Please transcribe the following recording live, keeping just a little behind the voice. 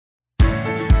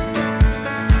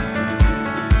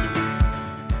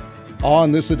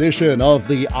On this edition of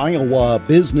the Iowa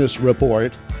Business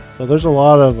Report. So there's a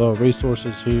lot of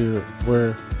resources here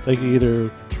where they can either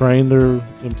train their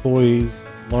employees,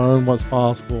 learn what's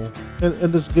possible,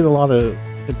 and just get a lot of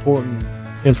important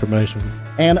information.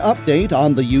 An update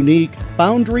on the unique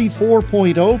Foundry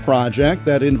 4.0 project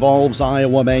that involves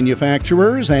Iowa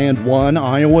manufacturers and one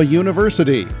Iowa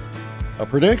university. A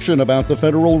prediction about the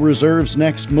Federal Reserve's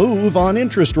next move on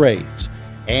interest rates.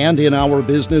 And in our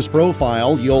business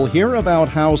profile, you'll hear about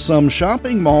how some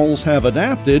shopping malls have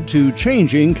adapted to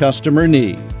changing customer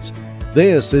needs.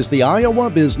 This is the Iowa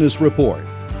Business Report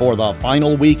for the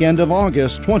final weekend of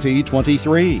August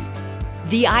 2023.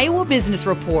 The Iowa Business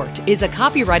Report is a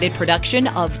copyrighted production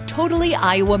of Totally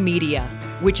Iowa Media,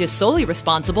 which is solely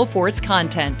responsible for its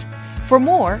content. For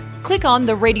more, click on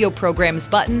the radio programs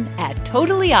button at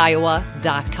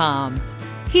totallyiowa.com.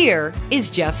 Here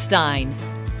is Jeff Stein.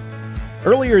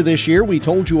 Earlier this year, we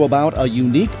told you about a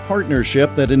unique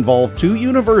partnership that involved two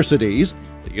universities,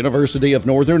 the University of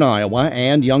Northern Iowa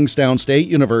and Youngstown State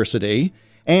University,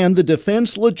 and the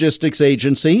Defense Logistics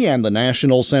Agency and the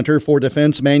National Center for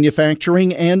Defense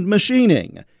Manufacturing and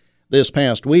Machining. This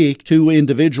past week, two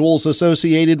individuals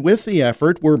associated with the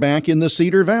effort were back in the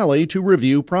Cedar Valley to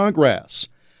review progress.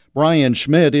 Brian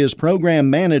Schmidt is Program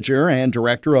Manager and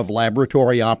Director of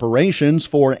Laboratory Operations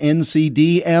for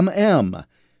NCDMM.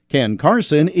 Ken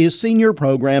Carson is Senior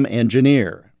Program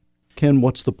Engineer. Ken,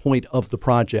 what's the point of the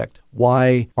project?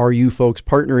 Why are you folks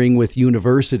partnering with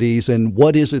universities, and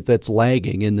what is it that's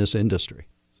lagging in this industry?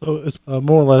 So it's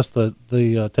more or less the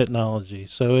technology.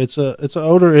 So it's an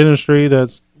older industry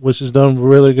which is done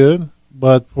really good,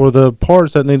 but for the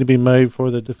parts that need to be made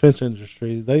for the defense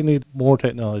industry, they need more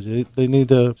technology. They need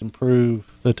to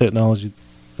improve the technology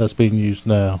that's being used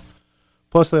now.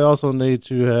 Plus, they also need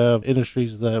to have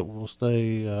industries that will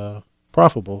stay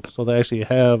profitable, so they actually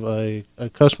have a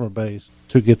customer base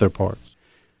to get their parts.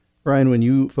 Brian, when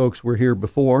you folks were here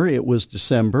before, it was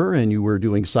December, and you were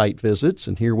doing site visits,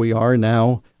 and here we are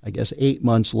now, I guess 8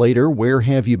 months later. Where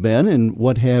have you been, and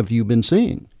what have you been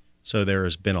seeing? So there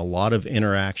has been a lot of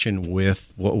interaction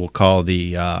with what we'll call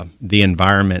the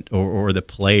environment or the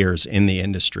players in the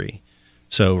industry.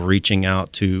 So reaching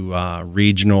out to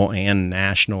regional and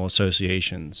national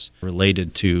associations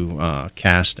related to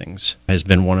castings has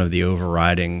been one of the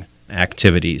overriding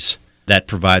activities that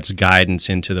provides guidance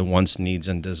into the wants, needs,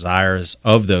 and desires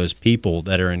of those people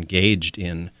that are engaged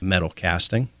in metal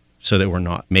casting, so that we're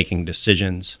not making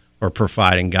decisions or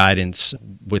providing guidance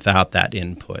without that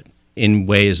input in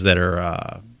ways that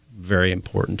are very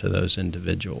important to those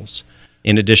individuals.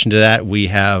 In addition to that, we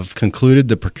have concluded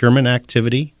the procurement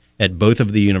activity at both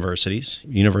of the universities,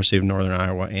 University of Northern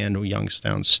Iowa and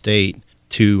Youngstown State,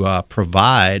 to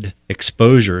provide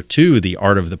exposure to the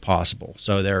art of the possible.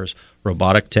 So there's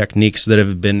robotic techniques that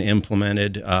have been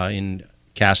implemented in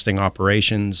casting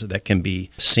operations that can be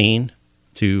seen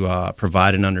to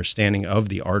provide an understanding of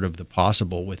the art of the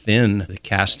possible within the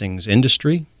castings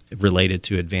industry related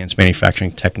to advanced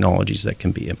manufacturing technologies that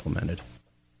can be implemented.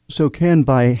 So, Ken,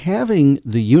 by having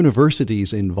the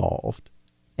universities involved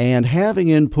and having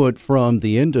input from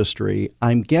the industry,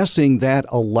 I'm guessing that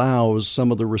allows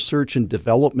some of the research and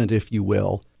development, if you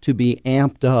will, to be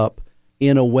amped up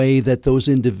in a way that those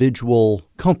individual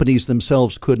companies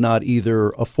themselves could not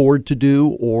either afford to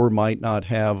do or might not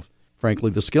have,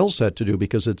 frankly, the skill set to do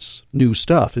because it's new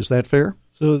stuff. Is that fair?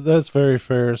 So that's very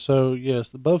fair. So,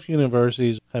 yes, both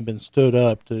universities have been stood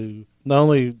up to not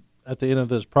only at the end of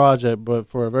this project, but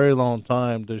for a very long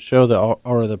time to show the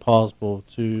art of the possible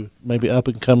to maybe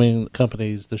up-and-coming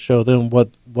companies to show them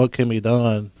what can be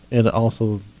done, and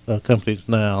also companies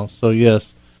now. So,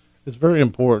 yes, it's very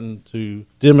important to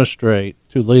demonstrate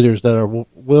to leaders that are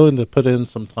willing to put in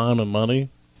some time and money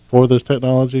for this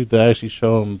technology to actually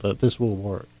show them that this will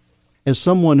work. As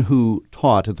someone who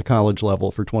taught at the college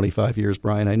level for 25 years,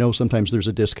 Brian, I know sometimes there's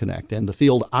a disconnect, and the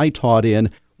field I taught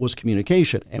in was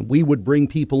communication, and we would bring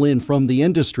people in from the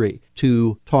industry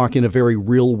to talk in a very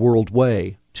real-world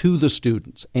way to the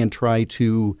students and try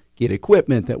to get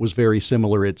equipment that was very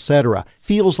similar, etc.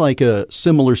 Feels like a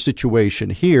similar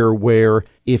situation here where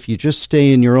if you just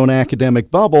stay in your own academic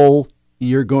bubble,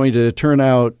 you're going to turn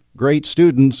out great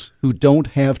students who don't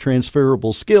have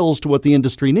transferable skills to what the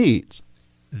industry needs.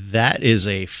 That is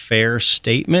a fair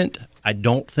statement. I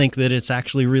don't think that it's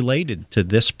actually related to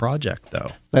this project,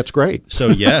 though. That's great. So,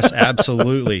 yes,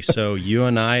 absolutely. So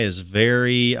UNI is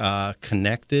very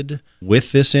connected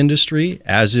with this industry,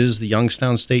 as is the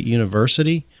Youngstown State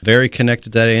University. Very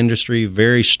connected to that industry,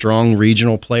 very strong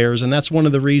regional players, and that's one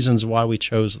of the reasons why we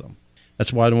chose them.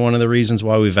 That's one of the reasons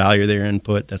why we value their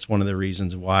input. That's one of the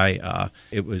reasons why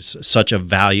it was such a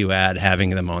value add having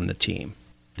them on the team.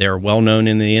 They're well known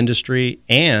in the industry,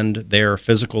 and their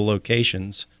physical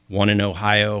locations, one in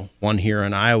Ohio, one here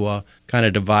in Iowa, kind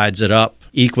of divides it up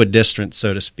equidistant,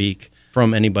 so to speak,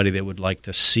 from anybody that would like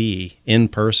to see in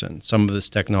person some of this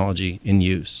technology in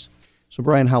use. So,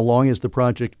 Brian, how long has the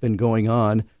project been going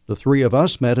on? The three of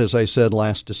us met, as I said,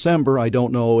 last December. I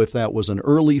don't know if that was an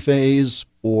early phase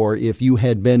or if you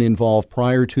had been involved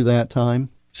prior to that time.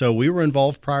 So we were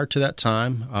involved prior to that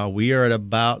time. We are at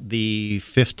about the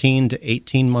 15 to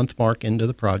 18-month mark into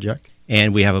the project,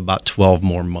 and we have about 12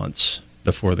 more months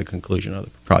before the conclusion of the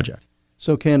project.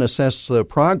 So Ken, assess the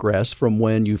progress from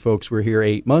when you folks were here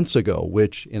 8 months ago,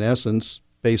 which in essence,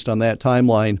 based on that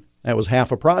timeline, that was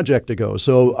half a project ago.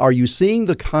 So are you seeing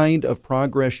the kind of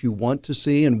progress you want to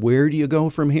see, and where do you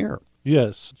go from here?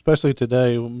 Yes, especially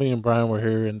today. When me and Brian were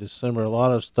here in December, a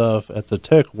lot of stuff at the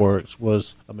Tech Works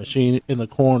was a machine in the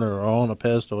corner or on a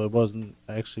pedestal. It wasn't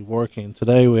actually working.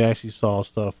 Today we actually saw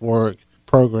stuff work,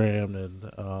 programmed,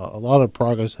 and a lot of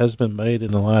progress has been made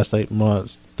in the last 8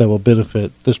 months that will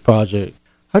benefit this project.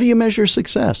 How do you measure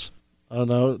success? I don't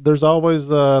know. There's always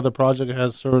the project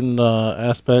has certain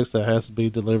aspects that has to be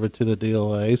delivered to the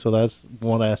DLA, so that's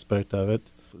one aspect of it.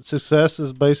 Success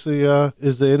is basically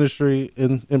is the industry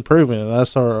improving, and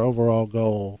that's our overall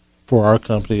goal for our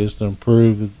company, is to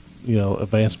improve,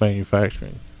 advanced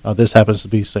manufacturing. This happens to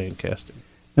be sand casting.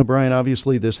 Now, Brian,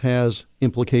 obviously this has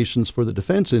implications for the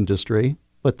defense industry,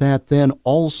 but that then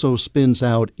also spins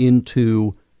out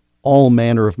into all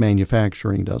manner of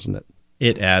manufacturing, doesn't it?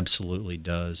 It absolutely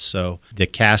does. So the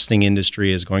casting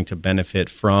industry is going to benefit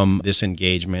from this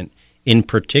engagement in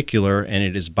particular, and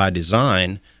it is by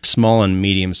design, small and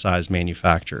medium-sized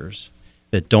manufacturers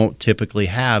that don't typically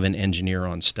have an engineer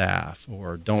on staff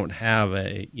or don't have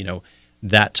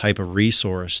that type of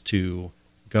resource to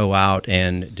go out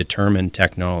and determine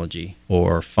technology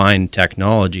or find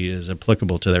technology that is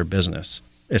applicable to their business.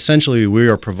 Essentially, we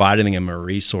are providing them a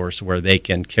resource where they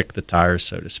can kick the tires,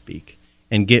 so to speak,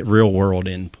 and get real-world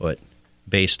input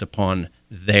based upon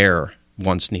their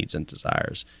wants, needs, and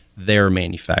desires, their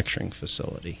manufacturing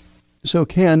facility. So,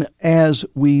 Ken, as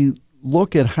we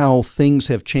look at how things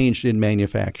have changed in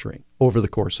manufacturing over the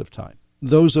course of time,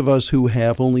 those of us who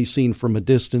have only seen from a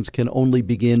distance can only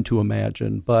begin to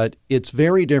imagine, but it's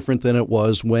very different than it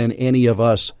was when any of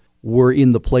us were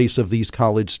in the place of these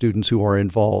college students who are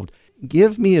involved.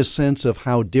 Give me a sense of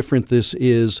how different this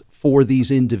is for these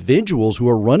individuals who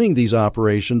are running these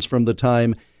operations from the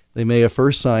time they may have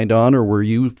first signed on, or where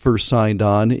you first signed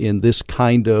on in this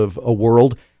kind of a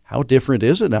world. How different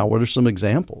is it now? What are some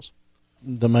examples?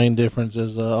 The main difference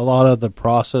is a lot of the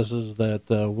processes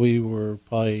that we were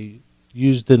probably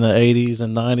used in the 80s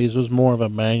and 90s was more of a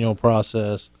manual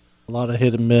process. A lot of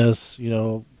hit and miss,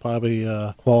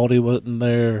 probably quality wasn't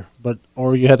there,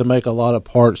 or you had to make a lot of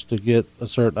parts to get a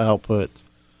certain output.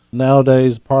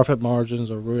 Nowadays, profit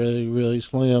margins are really, really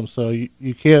slim, so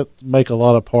you can't make a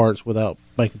lot of parts without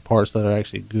making parts that are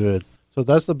actually good. So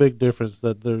that's the big difference,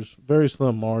 that there's very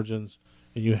slim margins,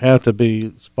 and you have to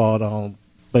be spot on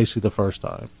basically the first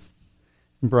time.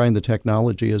 Brian, the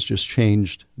technology has just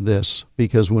changed this,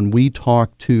 because when we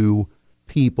talk to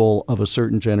people of a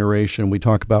certain generation, we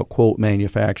talk about, quote,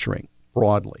 manufacturing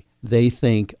broadly. They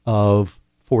think of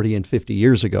 40 and 50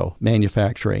 years ago,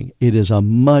 manufacturing. It is a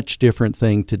much different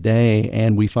thing today,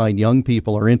 and we find young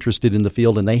people are interested in the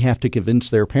field, and they have to convince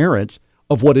their parents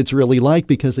of what it's really like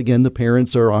because, again, the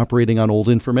parents are operating on old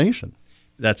information.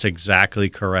 That's exactly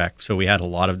correct. So we had a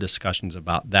lot of discussions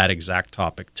about that exact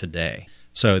topic today.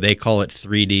 So they call it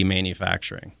 3D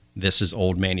manufacturing. This is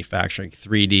old manufacturing.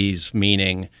 3Ds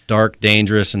meaning dark,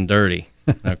 dangerous, and dirty.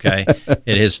 Okay?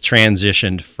 It has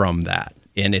transitioned from that.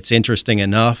 And it's interesting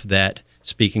enough that,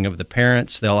 speaking of the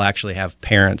parents, they'll actually have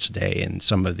Parents' Day in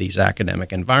some of these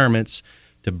academic environments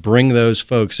to bring those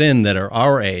folks in that are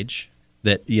our age,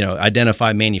 that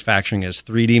identify manufacturing as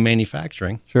 3D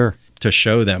manufacturing. Sure. To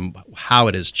show them how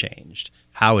it has changed,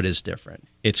 how it is different.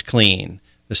 It's clean.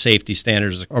 The safety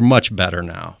standards are much better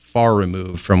now, far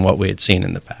removed from what we had seen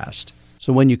in the past.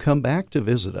 So when you come back to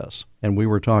visit us, and we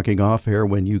were talking off air,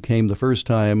 when you came the first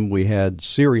time, we had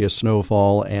serious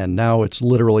snowfall, and now it's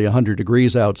literally 100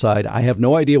 degrees outside. I have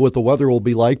no idea what the weather will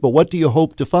be like, but what do you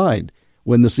hope to find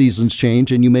when the seasons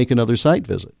change and you make another site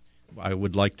visit? I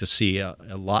would like to see a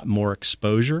lot more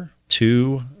exposure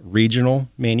to regional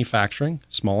manufacturing,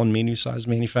 small and medium-sized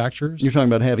manufacturers. You're talking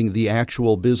about having the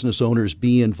actual business owners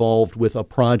be involved with a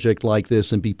project like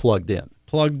this and be plugged in.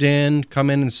 Plugged in, come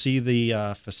in and see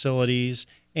the facilities,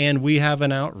 and we have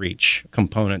an outreach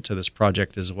component to this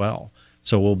project as well.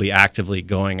 So we'll be actively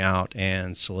going out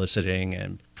and soliciting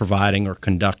and providing or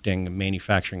conducting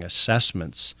manufacturing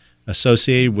assessments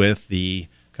associated with the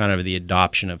kind of the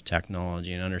adoption of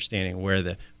technology and understanding where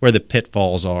the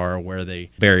pitfalls are, where the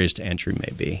barriers to entry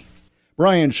may be.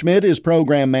 Brian Schmidt is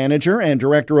Program Manager and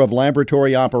Director of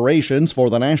Laboratory Operations for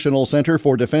the National Center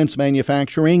for Defense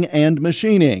Manufacturing and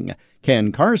Machining.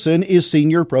 Ken Carson is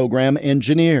Senior Program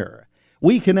Engineer.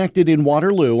 We connected in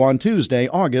Waterloo on Tuesday,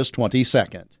 August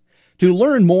 22nd. To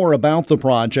learn more about the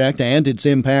project and its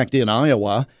impact in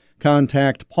Iowa,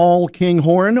 contact Paul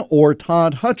Kinghorn or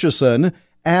Todd Hutchison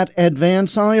at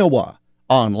Advance Iowa,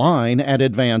 online at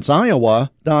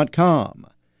advanceiowa.com.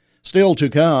 Still to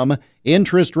come,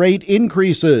 interest rate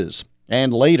increases,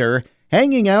 and later,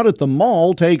 hanging out at the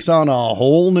mall takes on a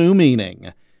whole new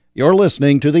meaning. You're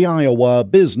listening to the Iowa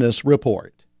Business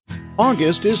Report.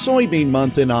 August is soybean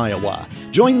month in Iowa.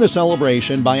 Join the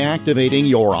celebration by activating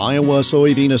your Iowa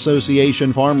Soybean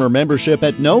Association farmer membership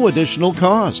at no additional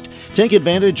cost. Take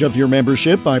advantage of your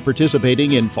membership by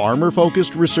participating in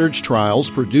farmer-focused research trials,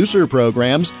 producer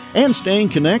programs, and staying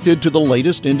connected to the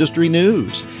latest industry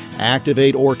news.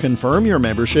 Activate or confirm your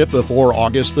membership before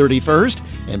August 31st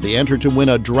and be entered to win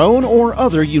a drone or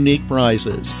other unique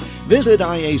prizes. Visit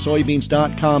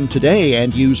iasoybeans.com today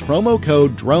and use promo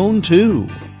code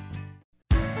DRONE2.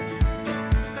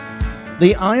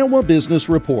 The Iowa Business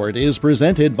Report is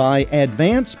presented by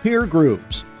Advance Peer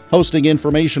Groups, hosting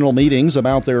informational meetings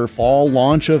about their fall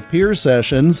launch of peer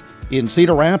sessions in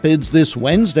Cedar Rapids this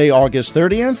Wednesday, August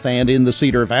 30th, and in the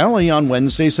Cedar Valley on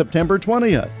Wednesday, September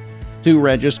 20th. To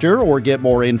register or get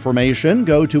more information,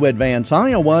 go to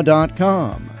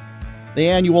advanceiowa.com. The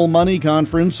annual Money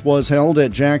Conference was held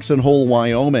at Jackson Hole,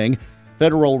 Wyoming.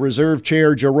 Federal Reserve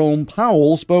Chair Jerome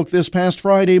Powell spoke this past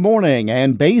Friday morning,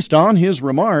 and based on his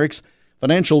remarks,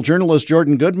 financial journalist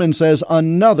Jordan Goodman says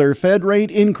another Fed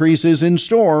rate increase is in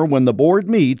store when the board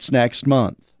meets next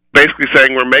month. Basically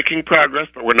saying we're making progress,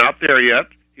 but we're not there yet.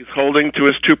 He's holding to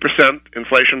his 2%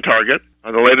 inflation target.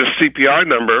 The latest CPI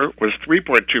number was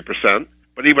 3.2%,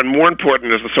 but even more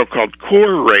important is the so-called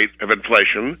core rate of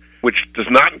inflation, which does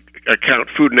not account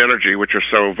food and energy, which are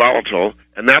so volatile,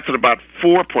 and that's at about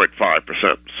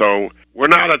 4.5%. So we're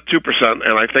not at 2%,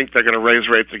 and I think they're going to raise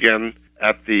rates again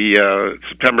at the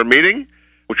September meeting,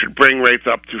 which would bring rates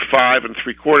up to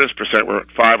 5.75%. We're at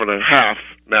 5.5%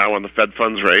 now on the Fed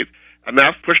funds rate, and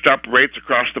that's pushed up rates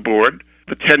across the board.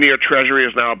 The 10-year Treasury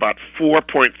is now about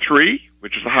 4.3%,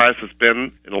 which is the highest it's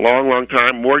been in a long, long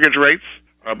time. Mortgage rates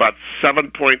are about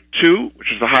 7.2%,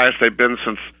 which is the highest they've been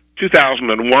since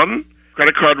 2001.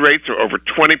 Credit card rates are over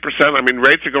 20%. I mean,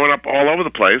 rates are going up all over the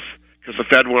place because the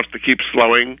Fed wants to keep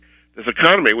slowing this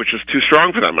economy, which is too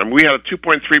strong for them. I mean, we had a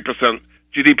 2.3%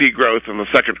 GDP growth in the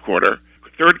second quarter.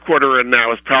 Third quarter and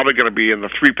now is probably going to be in the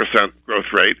 3%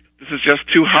 growth rate. This is just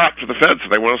too hot for the Fed, so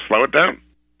they want to slow it down.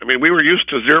 I mean, we were used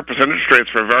to 0% interest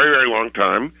rates for a very, very long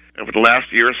time, and for the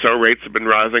last year or so, rates have been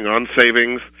rising on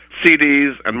savings,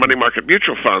 CDs, and money market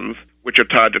mutual funds, which are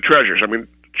tied to treasuries. I mean,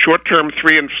 short-term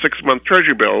 3- and 6-month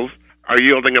treasury bills are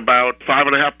yielding about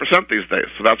 5.5% these days,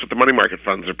 so that's what the money market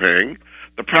funds are paying.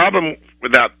 The problem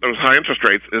with those high interest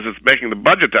rates is it's making the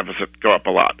budget deficit go up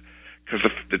a lot, because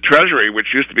the Treasury,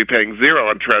 which used to be paying 0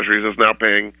 on treasuries, is now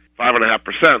paying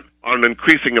 5.5% on an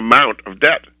increasing amount of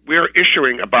debt. We are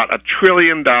issuing about $1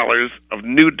 trillion of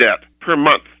new debt per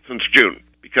month since June,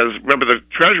 because remember, the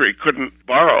Treasury couldn't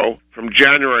borrow from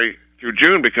January through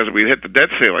June because we hit the debt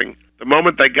ceiling. The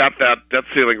moment they got that debt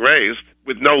ceiling raised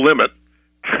with no limit,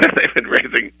 they've been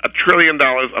raising $1 trillion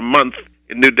a month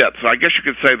in new debt. So I guess you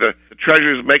could say the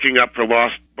Treasury is making up for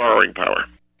lost borrowing power.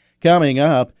 Coming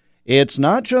up, it's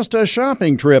not just a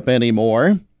shopping trip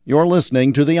anymore. You're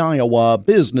listening to the Iowa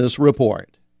Business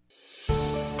Report.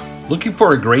 Looking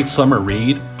for a great summer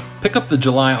read? Pick up the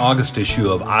July-August issue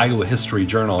of Iowa History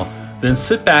Journal, then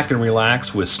sit back and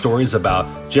relax with stories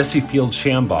about Jessie Field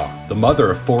Shambaugh, the mother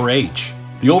of 4-H,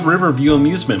 the Old Riverview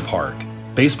Amusement Park,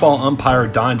 baseball umpire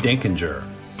Don Denkinger,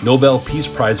 Nobel Peace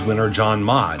Prize winner John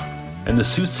Mott, and the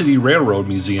Sioux City Railroad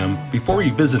Museum before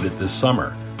you visit it this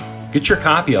summer. Get your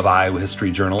copy of Iowa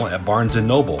History Journal at Barnes &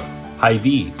 Noble,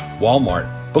 Hy-Vee,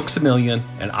 Walmart, Books A Million,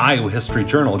 and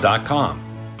iowahistoryjournal.com.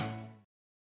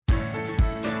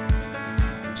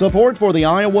 Support for the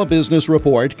Iowa Business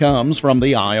Report comes from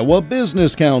the Iowa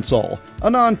Business Council, a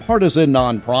nonpartisan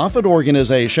nonprofit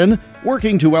organization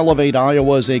working to elevate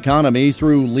Iowa's economy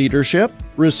through leadership,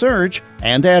 research,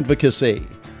 and advocacy.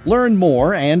 Learn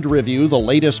more and review the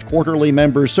latest quarterly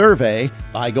member survey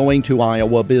by going to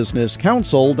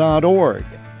iowabusinesscouncil.org.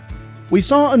 We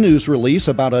saw a news release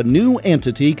about a new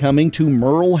entity coming to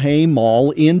Merle Hay Mall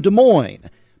in Des Moines.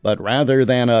 But rather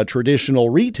than a traditional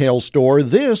retail store,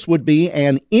 this would be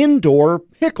an indoor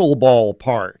pickleball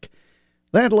park.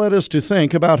 That led us to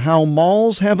think about how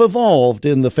malls have evolved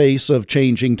in the face of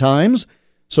changing times.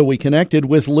 So we connected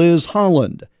with Liz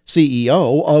Holland,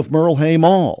 CEO of Merle Hay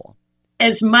Mall.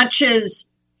 As much as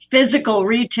physical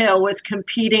retail was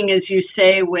competing, as you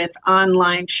say, with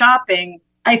online shopping,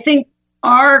 I think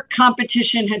our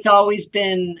competition has always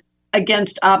been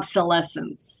against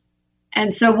obsolescence.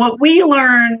 And so what we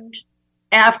learned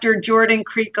after Jordan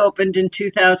Creek opened in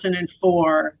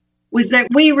 2004 was that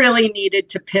we really needed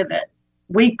to pivot.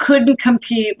 We couldn't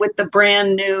compete with the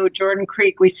brand new Jordan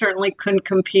Creek. We certainly couldn't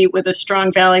compete with a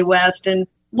strong Valley West. And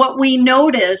what we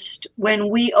noticed when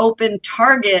we opened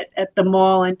Target at the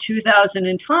mall in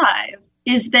 2005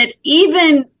 is that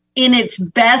even in its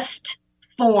best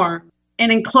form,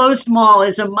 an enclosed mall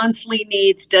is a monthly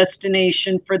needs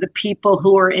destination for the people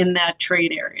who are in that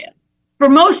trade area. For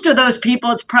most of those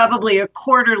people, it's probably a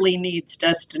quarterly needs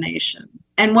destination.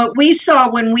 And what we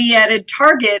saw when we added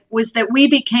Target was that we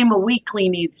became a weekly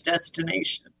needs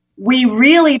destination. We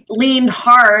really leaned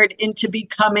hard into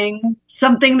becoming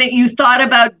something that you thought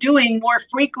about doing more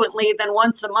frequently than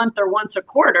once a month or once a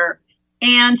quarter.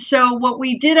 And so what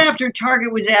we did after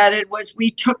Target was added was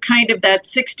we took kind of that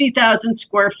 60,000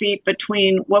 square feet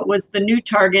between what was the new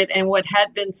Target and what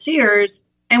had been Sears,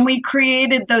 and we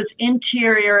created those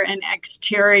interior and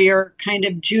exterior kind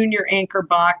of junior anchor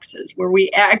boxes where we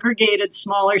aggregated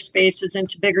smaller spaces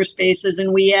into bigger spaces,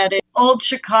 and we added Old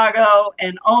Chicago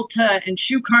and Ulta and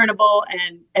Shoe Carnival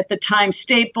and at the time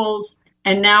Staples.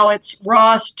 And now it's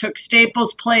Ross took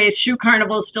Staples' place. Shoe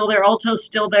Carnival is still there. Ulta's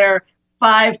still there.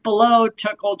 Five Below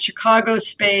took Old Chicago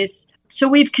space. So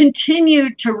we've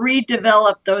continued to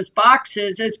redevelop those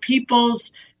boxes as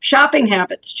people's shopping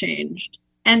habits changed.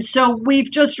 And so we've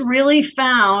just really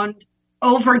found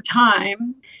over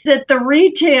time that the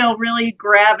retail really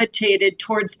gravitated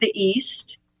towards the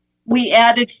east. We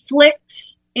added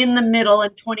Flicks in the middle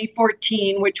in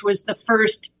 2014, which was the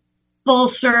first full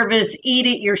service, eat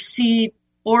at your seat,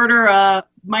 order a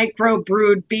micro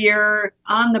brewed beer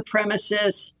on the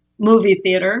premises movie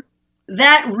theater.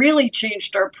 That really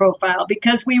changed our profile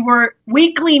because we were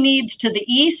weekly needs to the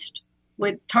east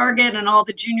with Target and all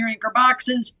the junior anchor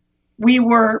boxes. We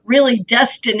were really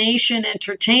destination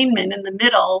entertainment in the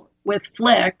middle with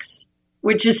Flicks,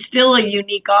 which is still a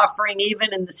unique offering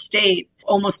even in the state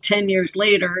almost 10 years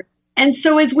later. And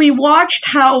so as we watched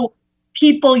how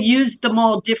people used the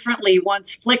mall differently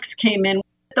once Flicks came in,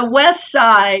 the West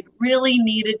Side really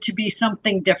needed to be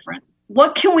something different.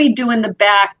 What can we do in the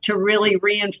back to really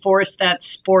reinforce that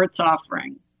sports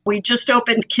offering? We just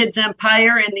opened Kids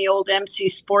Empire in the old MC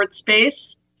Sports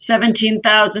space.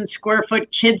 17,000 square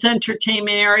foot kids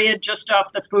entertainment area just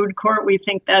off the food court. We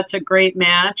think that's a great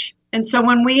match. And so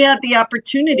when we had the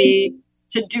opportunity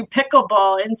to do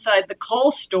pickleball inside the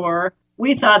Kohl's store,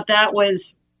 we thought that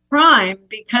was prime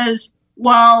because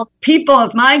while people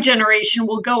of my generation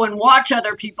will go and watch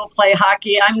other people play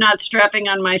hockey, I'm not strapping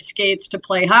on my skates to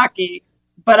play hockey,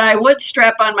 but I would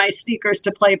strap on my sneakers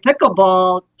to play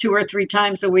pickleball 2 or 3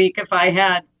 times a week if I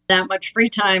had that much free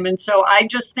time. And so I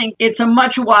just think it's a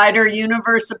much wider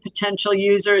universe of potential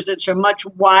users. It's a much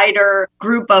wider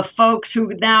group of folks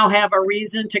who now have a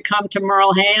reason to come to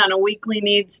Merle Hay on a weekly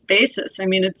needs basis. I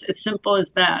mean, it's as simple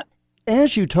as that.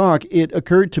 As you talk, it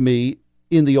occurred to me,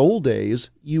 in the old days,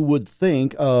 you would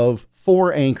think of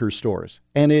 4 anchor stores,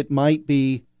 and it might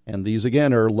be, and these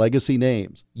again are legacy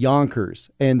names, Yonkers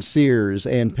and Sears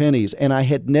and Penny's, and I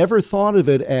had never thought of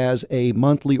it as a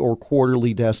monthly or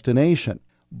quarterly destination.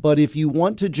 But if you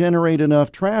want to generate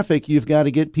enough traffic, you've got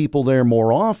to get people there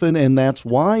more often, and that's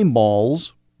why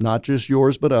malls, not just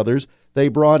yours but others, they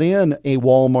brought in a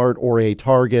Walmart or a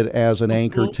Target as an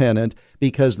anchor tenant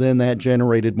because then that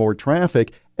generated more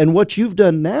traffic. And what you've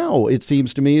done now, it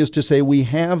seems to me, is to say we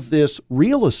have this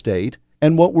real estate,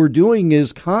 and what we're doing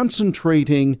is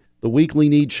concentrating the weekly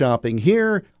need shopping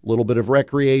here, a little bit of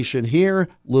recreation here, a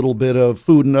little bit of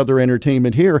food and other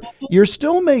entertainment here. You're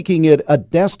still making it a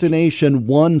destination,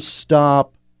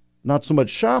 one-stop, not so much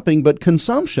shopping, but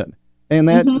consumption. And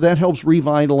that helps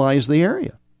revitalize the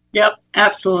area. Yep,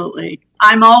 absolutely.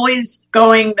 I'm always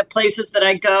going the places that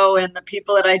I go and the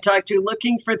people that I talk to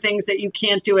looking for things that you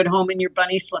can't do at home in your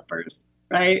bunny slippers,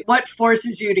 right? What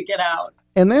forces you to get out?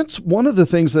 And that's one of the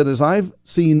things that, as I've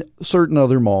seen certain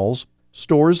other malls,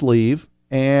 stores leave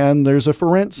and there's a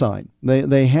for rent sign.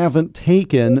 They haven't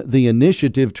taken the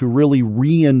initiative to really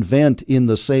reinvent in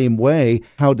the same way.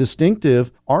 How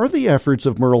distinctive are the efforts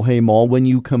of Merle Hay Mall when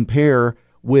you compare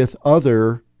with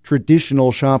other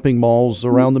traditional shopping malls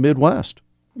around the Midwest?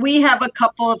 we have a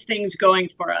couple of things going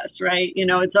for us, right?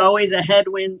 It's always a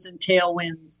headwinds and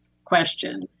tailwinds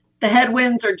question. The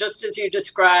headwinds are just as you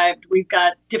described. We've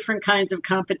got different kinds of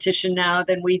competition now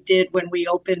than we did when we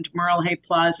opened Merle Hay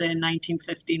Plaza in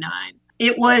 1959.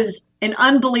 It was an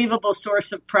unbelievable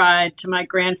source of pride to my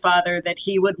grandfather that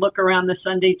he would look around the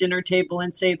Sunday dinner table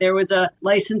and say there was a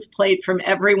license plate from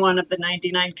every one of the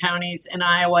 99 counties in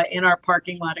Iowa in our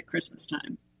parking lot at Christmas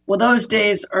time. Well, those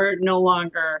days are no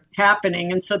longer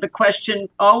happening. And so the question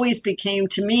always became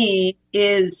to me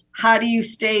is, how do you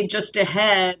stay just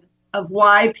ahead of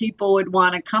why people would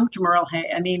want to come to Merle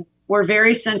Hay? I mean, we're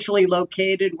very centrally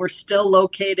located. We're still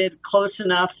located close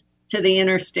enough to the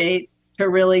interstate to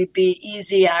really be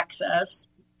easy access.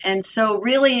 And so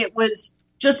really it was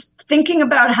just thinking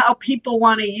about how people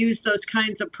want to use those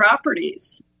kinds of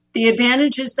properties. The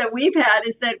advantages that we've had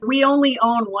is that we only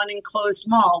own one enclosed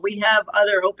mall. We have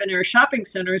other open air shopping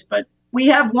centers, but we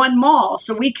have one mall.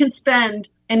 So we can spend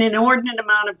an inordinate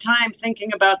amount of time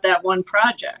thinking about that one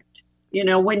project.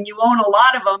 When you own a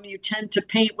lot of them, you tend to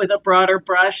paint with a broader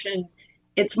brush, and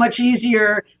it's much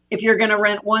easier if you're going to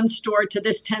rent one store to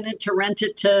this tenant to rent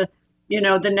it to,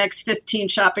 the next 15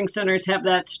 shopping centers have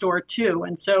that store too.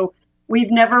 And so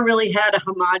we've never really had a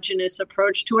homogeneous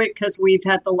approach to it because we've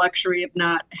had the luxury of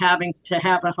not having to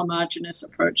have a homogeneous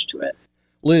approach to it.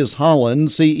 Liz Holland,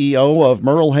 CEO of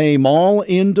Merle Hay Mall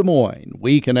in Des Moines.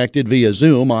 We connected via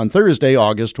Zoom on Thursday,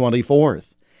 August 24th.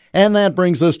 And that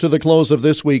brings us to the close of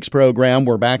this week's program.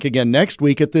 We're back again next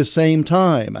week at this same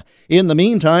time. In the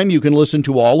meantime, you can listen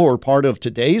to all or part of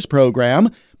today's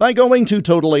program by going to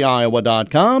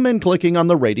totallyiowa.com and clicking on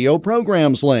the radio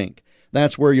programs link.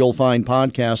 That's where you'll find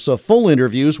podcasts of full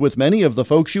interviews with many of the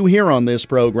folks you hear on this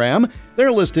program.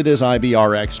 They're listed as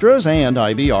IBR Extras and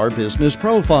IBR Business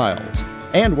Profiles.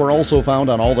 And we're also found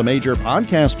on all the major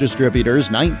podcast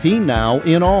distributors, 19 now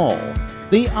in all.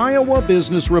 The Iowa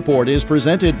Business Report is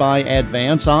presented by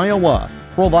Advance Iowa,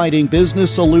 providing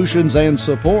business solutions and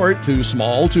support to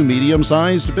small to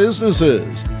medium-sized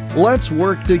businesses. Let's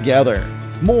work together.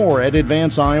 More at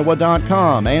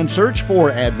advanceiowa.com and search for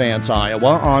Advance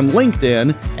Iowa on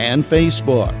LinkedIn and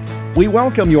Facebook. We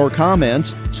welcome your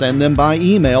comments. Send them by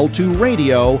email to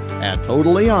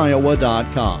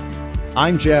radio@totallyiowa.com.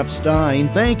 I'm Jeff Stein.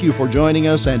 Thank you for joining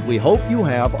us, and we hope you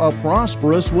have a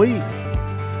prosperous week.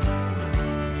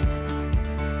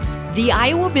 The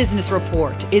Iowa Business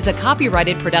Report is a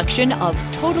copyrighted production of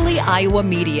Totally Iowa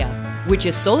Media, which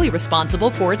is solely responsible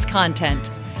for its content.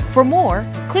 For more,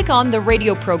 click on the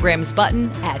radio programs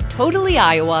button at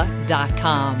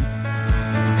totallyiowa.com.